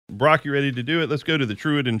Brock, you ready to do it? Let's go to the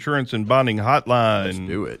Truett Insurance and Bonding Hotline. Let's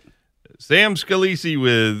do it. Sam Scalici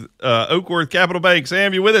with Oakworth Capital Bank.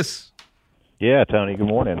 Sam, you with us? Yeah, Tony, good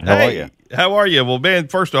morning. How are you? How are you? Well, man,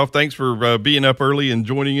 first off, thanks for being up early and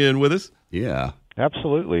joining in with us. Yeah.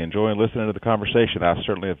 Absolutely. Enjoying listening to the conversation. I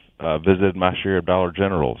certainly have visited my share of Dollar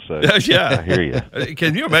General, so yeah. I hear you.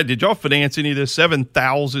 Can you imagine, did y'all finance any of the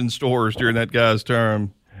 7,000 stores during that guy's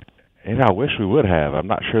term? And I wish we would have. I'm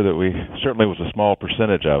not sure that we certainly was a small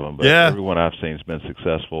percentage of them, but everyone I've seen has been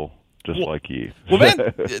successful, just like you. Well,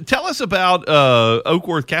 man, tell us about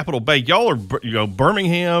Oakworth Capital Bank. Y'all are,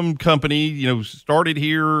 Birmingham company, started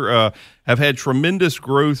here, have had tremendous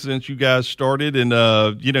growth since you guys started. And,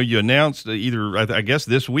 you announced either, I guess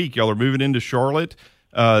this week, y'all are moving into Charlotte,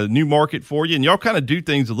 new market for you. And y'all kind of do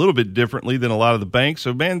things a little bit differently than a lot of the banks.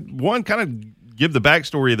 So, man, one, kind of give the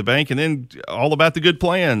backstory of the bank and then all about the good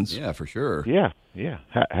plans. Yeah, for sure. Yeah.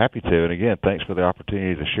 Happy to. And again, thanks for the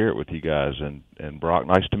opportunity to share it with you guys. And Brock,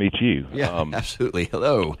 nice to meet you. Yeah, absolutely.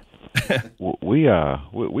 Hello.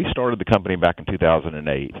 We started the company back in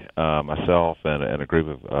 2008. Myself and a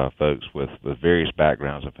group of folks with various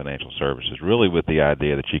backgrounds in financial services, really with the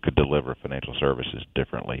idea that you could deliver financial services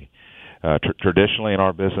differently. Traditionally in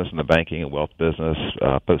our business, in the banking and wealth business,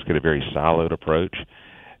 folks get a very siloed approach.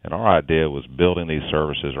 And our idea was building these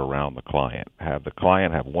services around the client. Have the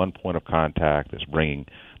client have one point of contact that's bringing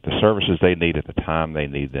the services they need at the time they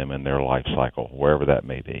need them in their life cycle, wherever that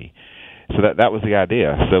may be. So that was the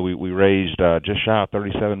idea. So we raised just shy of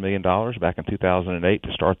 $37 million back in 2008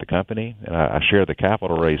 to start the company. And I share the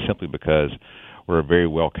capital raise simply because we're a very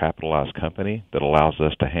well-capitalized company that allows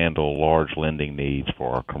us to handle large lending needs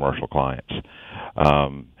for our commercial clients.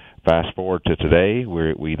 Fast forward to today,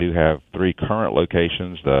 we do have 3 current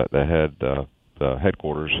locations, the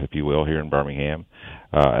headquarters, if you will, here in Birmingham,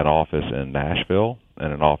 an office in Nashville,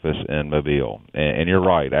 and an office in Mobile. And you're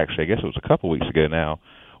right, actually, I guess it was a couple weeks ago now,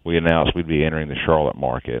 we announced we'd be entering the Charlotte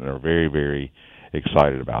market, and are very, very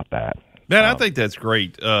excited about that. Man, I think that's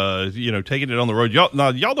great. Taking it on the road.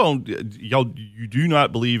 You do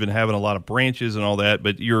not believe in having a lot of branches and all that,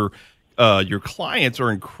 but your clients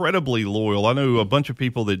are incredibly loyal. I know a bunch of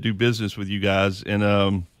people that do business with you guys,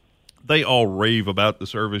 and they all rave about the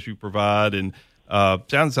service you provide. And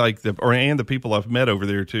sounds like the people I've met over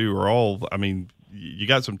there too are all. I mean, you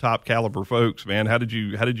got some top caliber folks, man. How did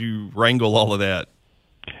you wrangle all of that?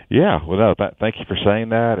 Yeah, well, thank you for saying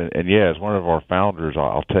that. And as one of our founders,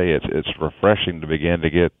 I'll tell you, it's refreshing to begin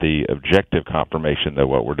to get the objective confirmation that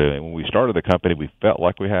what we're doing. When we started the company, we felt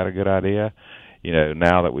like we had a good idea.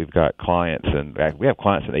 Now that we've got clients, and we have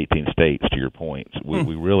clients in 18 states, to your point,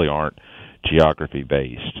 we really aren't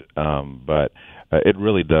geography-based. But it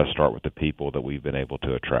really does start with the people that we've been able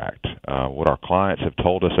to attract. What our clients have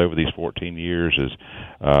told us over these 14 years is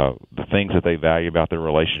the things that they value about their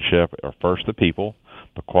relationship are first the people,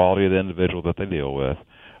 the quality of the individual that they deal with,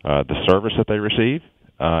 the service that they receive,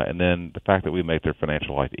 and then the fact that we make their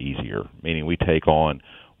financial life easier, meaning we take on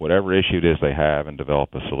whatever issue it is they have and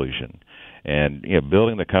develop a solution. And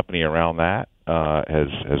building the company around that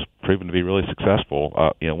has proven to be really successful.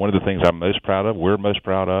 One of the things we're most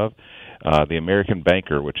proud of, the American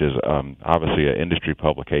Banker, which is obviously an industry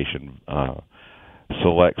publication,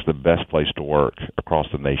 selects the best place to work across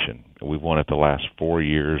the nation. We've won it the last 4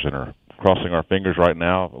 years and are crossing our fingers right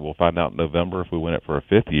now. We'll find out in November if we win it for a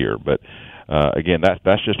 5th year. But again,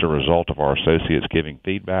 that's just a result of our associates giving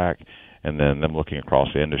feedback and then them looking across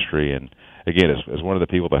the industry. And again, as one of the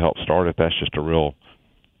people that helped start it, that's just a real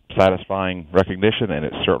satisfying recognition, and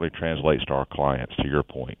it certainly translates to our clients. To your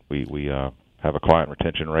point, we have a client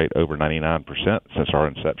retention rate over 99% since our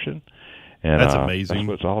inception, and that's amazing. That's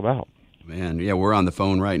what it's all about. Man, yeah, we're on the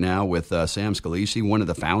phone right now with Sam Scalici, one of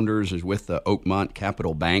the founders, is with Oakmont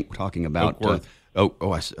Capital Bank, talking about.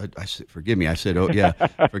 I forgive me. I said,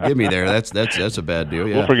 forgive me there. That's a bad deal.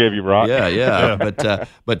 Yeah, we'll forgive you, Brock. Yeah.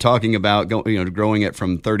 But talking about growing it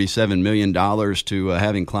from $37 million to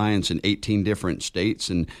having clients in 18 different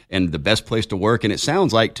states and the best place to work. And it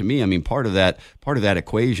sounds like to me, I mean, part of that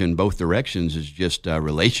equation, both directions, is just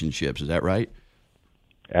relationships. Is that right?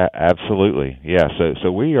 Absolutely. Yeah.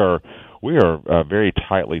 So we are very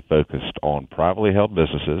tightly focused on privately held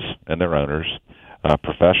businesses and their owners,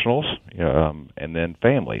 professionals, and then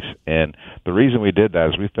families. And the reason we did that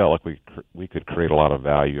is we felt like we could create a lot of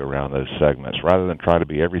value around those segments. Rather than try to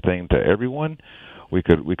be everything to everyone, we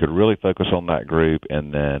could really focus on that group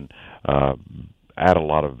and then add a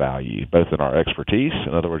lot of value, both in our expertise.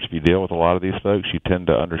 In other words, if you deal with a lot of these folks, you tend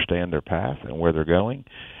to understand their path and where they're going,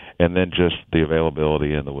 and then just the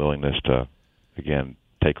availability and the willingness to, again,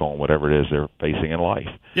 take on whatever it is they're facing in life.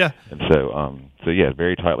 Yeah. And so yeah,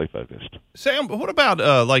 very tightly focused. Sam, what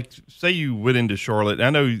about like say you went into Charlotte? I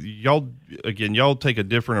know y'all take a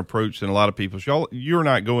different approach than a lot of people. You're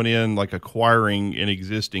not going in like acquiring an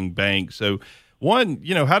existing bank. So one,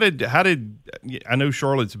 how did I know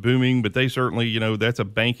Charlotte's booming, but they certainly, that's a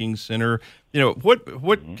banking center.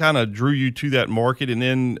 What kind of drew you to that market, and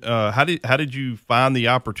then how did you find the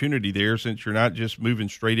opportunity there? Since you're not just moving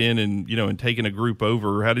straight in and and taking a group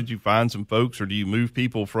over, how did you find some folks, or do you move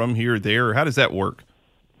people from here or there? How does that work?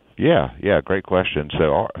 Yeah, great question.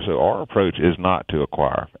 So our approach is not to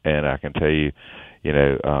acquire, and I can tell you,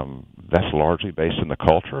 that's largely based on the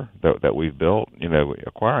culture that we've built.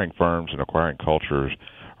 Acquiring firms and acquiring cultures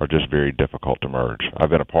are just very difficult to merge. I've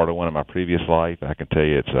been a part of one in my previous life. I can tell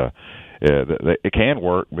you it can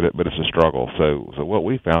work, but it's a struggle. So what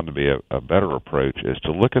we found to be a better approach is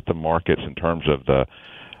to look at the markets in terms of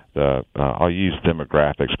the I'll use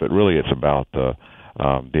demographics, but really it's about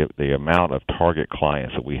the amount of target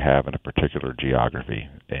clients that we have in a particular geography,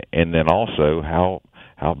 and then also how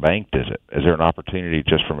banked is it? Is there an opportunity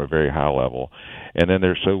just from a very high level? And then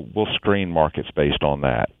we'll screen markets based on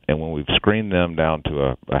that. And when we've screened them down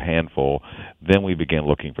to a handful, then we begin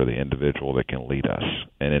looking for the individual that can lead us.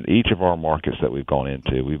 And in each of our markets that we've gone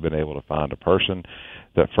into, we've been able to find a person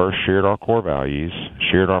that first shared our core values,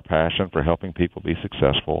 shared our passion for helping people be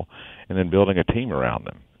successful, and then building a team around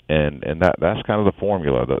them. And that's kind of the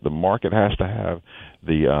formula. The market has to have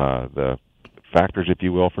the factors, if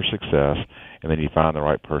you will, for success, and then you find the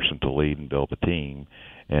right person to lead and build the team,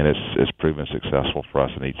 and it's proven successful for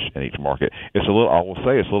us in each market. I will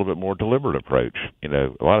say it's a little bit more deliberate approach.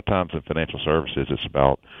 A lot of times in financial services, it's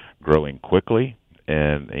about growing quickly,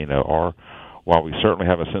 and while we certainly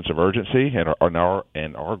have a sense of urgency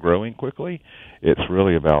and are growing quickly, it's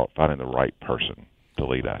really about finding the right person to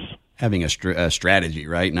lead us. Having a strategy,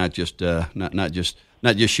 right? Not just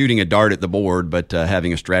shooting a dart at the board, but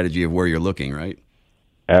having a strategy of where you're looking, right?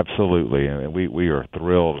 Absolutely, and we are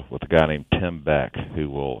thrilled with a guy named Tim Beck who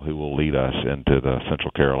will lead us into the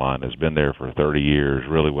Central Carolina. Has been there for 30 years,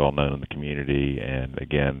 really well known in the community, and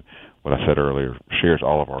again, what I said earlier, shares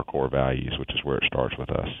all of our core values, which is where it starts with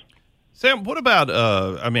us. Sam, what about?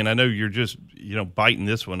 I know you're just biting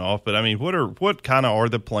this one off, but what kind of are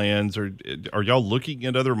the plans? Or are y'all looking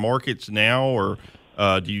at other markets now, or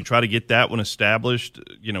do you try to get that one established?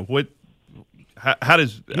 How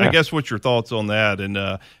does? Yeah. I guess what's your thoughts on that? And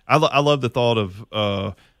I love the thought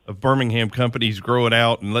of Birmingham companies growing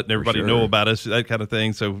out and letting everybody know about us, that kind of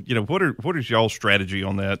thing. So what is y'all's strategy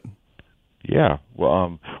on that? Yeah,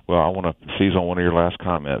 well, I want to seize on one of your last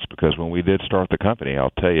comments, because when we did start the company, I'll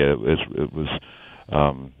tell you, it was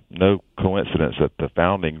no coincidence that the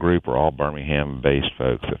founding group were all Birmingham-based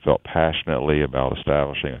folks that felt passionately about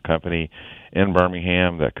establishing a company in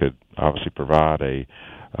Birmingham that could obviously provide a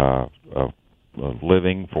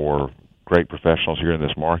living for great professionals here in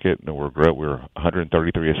this market. And we're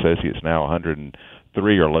 133 associates now.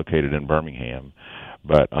 103 are located in Birmingham,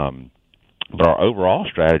 but our overall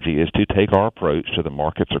strategy is to take our approach to the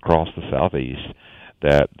markets across the Southeast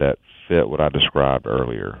that fit what I described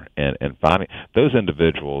earlier, and finding those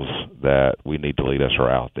individuals that we need to lead us are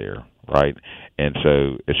out there, right? And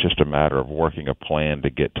so it's just a matter of working a plan to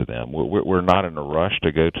get to them. We're not in a rush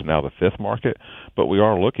to go to now the fifth market, but we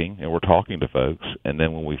are looking and we're talking to folks, and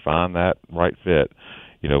then when we find that right fit,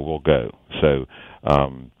 we'll go. So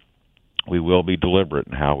we will be deliberate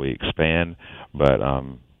in how we expand, but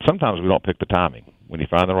sometimes we don't pick the timing. When you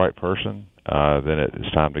find the right person, then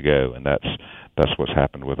it's time to go, and that's what's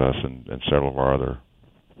happened with us and several of our other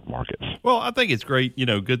markets. Well, I think it's great,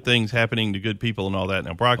 good things happening to good people and all that.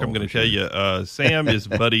 Now, Brock, I'm going to tell you, Sam is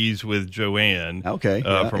buddies with Joanne. Okay.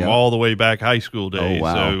 From all the way back high school days. Oh,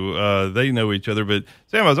 wow. So they know each other. But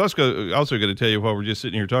Sam, I was also going to tell you while we're just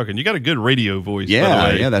sitting here talking, you got a good radio voice. Yeah, by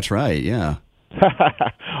the way. Yeah, that's right. Yeah.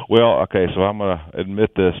 Well, okay, so I'm going to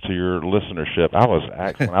admit this to your listenership.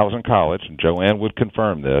 When I was in college, and Joanne would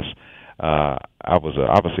confirm this, I was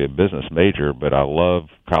obviously a business major, but I love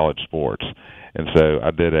college sports. And so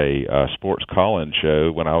I did a sports call-in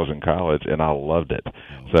show when I was in college, and I loved it.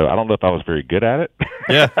 So I don't know if I was very good at it.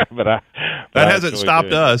 Yeah. but that hasn't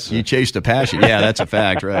stopped us. You chased a passion. Yeah, that's a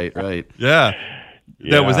fact. Right. Yeah.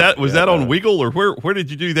 Now, was that on Weagle, or where did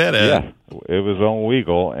you do that at? Yeah, it was on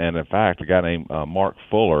Weagle, and in fact, a guy named Mark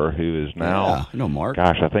Fuller, who is now, I know Mark.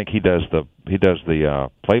 Gosh, I think he does the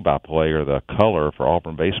play-by-play or the color for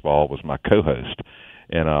Auburn baseball, was my co-host,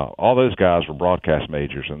 and all those guys were broadcast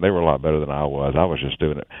majors, and they were a lot better than I was. I was just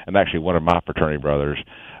doing it, and actually, one of my fraternity brothers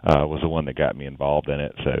was the one that got me involved in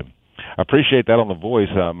it. So, appreciate that on the voice.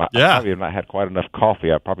 I Yeah. probably have not had quite enough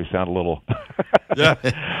coffee. I probably sound a little. Yeah.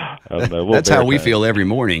 That's how we feel every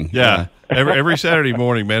morning. Yeah. Every Saturday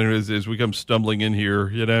morning, man, as we come stumbling in here,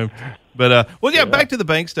 But back to the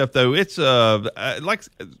bank stuff though. It's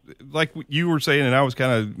like you were saying, and I was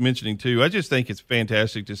kind of mentioning too. I just think it's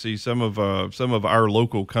fantastic to see some of our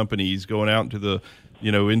local companies going out into the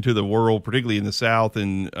into the world, particularly in the South,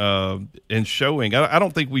 and showing. I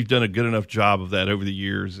don't think we've done a good enough job of that over the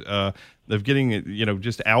years. Of getting it,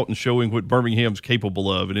 just out and showing what Birmingham's capable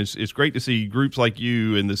of, and it's great to see groups like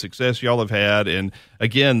you and the success y'all have had, and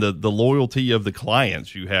again the loyalty of the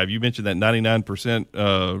clients you have. You mentioned that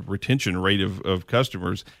 99% retention rate of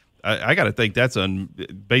customers. I got to think that's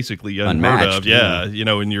basically unheard of. Yeah,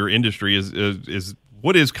 in your industry is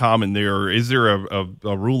what is common there? Is there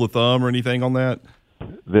a rule of thumb or anything on that?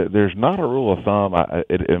 There's not a rule of thumb.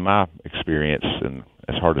 In my experience, and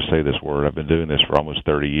it's hard to say this word. I've been doing this for almost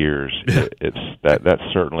 30 years. That's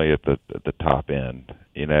certainly at the top end,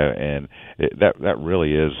 and that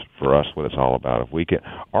really is for us what it's all about. If we can,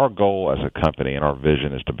 our goal as a company and our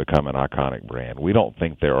vision is to become an iconic brand. We don't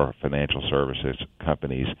think there are financial services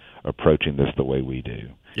companies approaching this the way we do.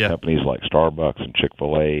 Yeah. Companies like Starbucks and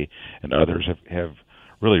Chick-fil-A and others have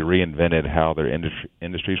really reinvented how their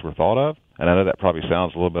industries were thought of. And I know that probably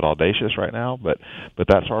sounds a little bit audacious right now, but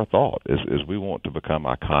that's our thought is we want to become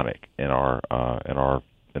iconic in our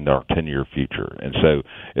 10-year future. And so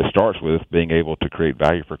it starts with being able to create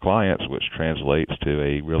value for clients, which translates to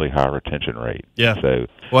a really high retention rate. Yeah. So,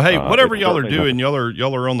 well, hey, whatever y'all are doing, y'all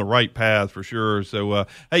are on the right path for sure. So,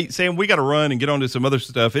 hey, Sam, we got to run and get on to some other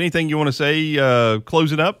stuff. Anything you want to say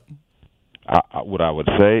closing up? What I would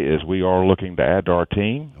say is we are looking to add to our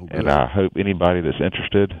team, and I hope anybody that's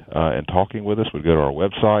interested in talking with us would go to our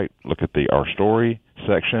website, look at our story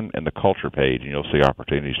section and the culture page, and you'll see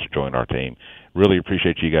opportunities to join our team. Really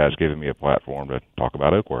appreciate you guys giving me a platform to talk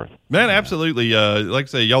about Oakworth. Man, absolutely. Like I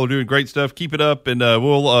say, y'all are doing great stuff. Keep it up, and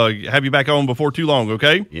we'll have you back on before too long,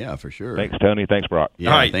 okay? Yeah, for sure. Thanks, Tony. Thanks, Brock. Yeah,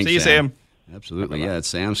 all right, thanks, see you, Sam. Absolutely. Bye-bye. Yeah, it's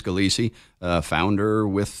Sam Scalici, founder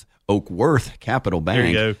with Oakworth Capital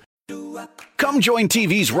Bank. There you go. Come join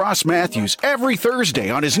TV's Ross Matthews every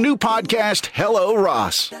Thursday on his new podcast, Hello,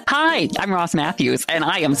 Ross. Hi, I'm Ross Matthews, and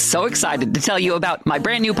I am so excited to tell you about my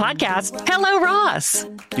brand new podcast, Hello, Ross.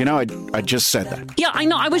 I just said that. Yeah, I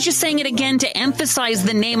know. I was just saying it again to emphasize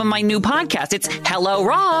the name of my new podcast. It's Hello,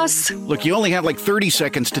 Ross. Look, you only have like 30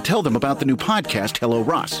 seconds to tell them about the new podcast, Hello,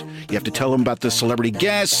 Ross. You have to tell them about the celebrity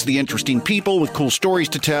guests, the interesting people with cool stories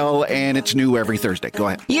to tell, and it's new every Thursday. Go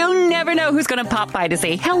ahead. You never know who's going to pop by to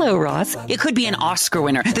say, hello, Ross. It could be an Oscar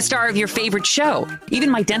winner, the star of your favorite show, even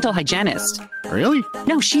my dental hygienist. Really?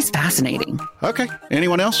 No, she's fascinating. Okay.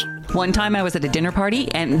 Anyone else? One time I was at a dinner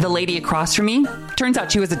party, and the lady across from me, turns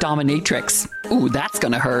out she was a dominatrix. Ooh, that's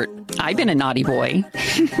gonna hurt. I've been a naughty boy.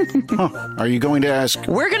 Huh. Are you going to ask?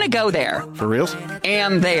 We're gonna go there. For reals?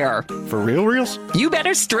 And there. For reals? You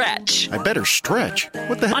better stretch. I better stretch.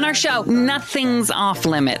 What the hell? On our show, nothing's off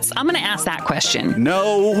limits. I'm gonna ask that question.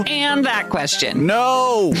 No. And that question.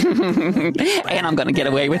 No. And I'm gonna get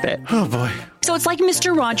away with it. Oh, boy. So it's like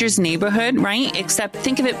Mr. Rogers' Neighborhood, right? Except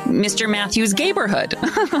think of it Mr. Matthews' Gayborhood.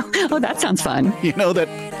 Oh, that sounds fun. That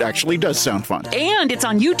actually does sound fun. And it's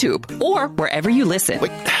on YouTube or wherever you listen.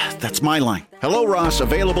 Wait, that's my line. Hello, Ross,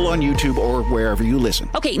 available on YouTube or wherever you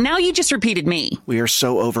listen. Okay, now you just repeated me. We are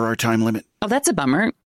so over our time limit. Oh, that's a bummer.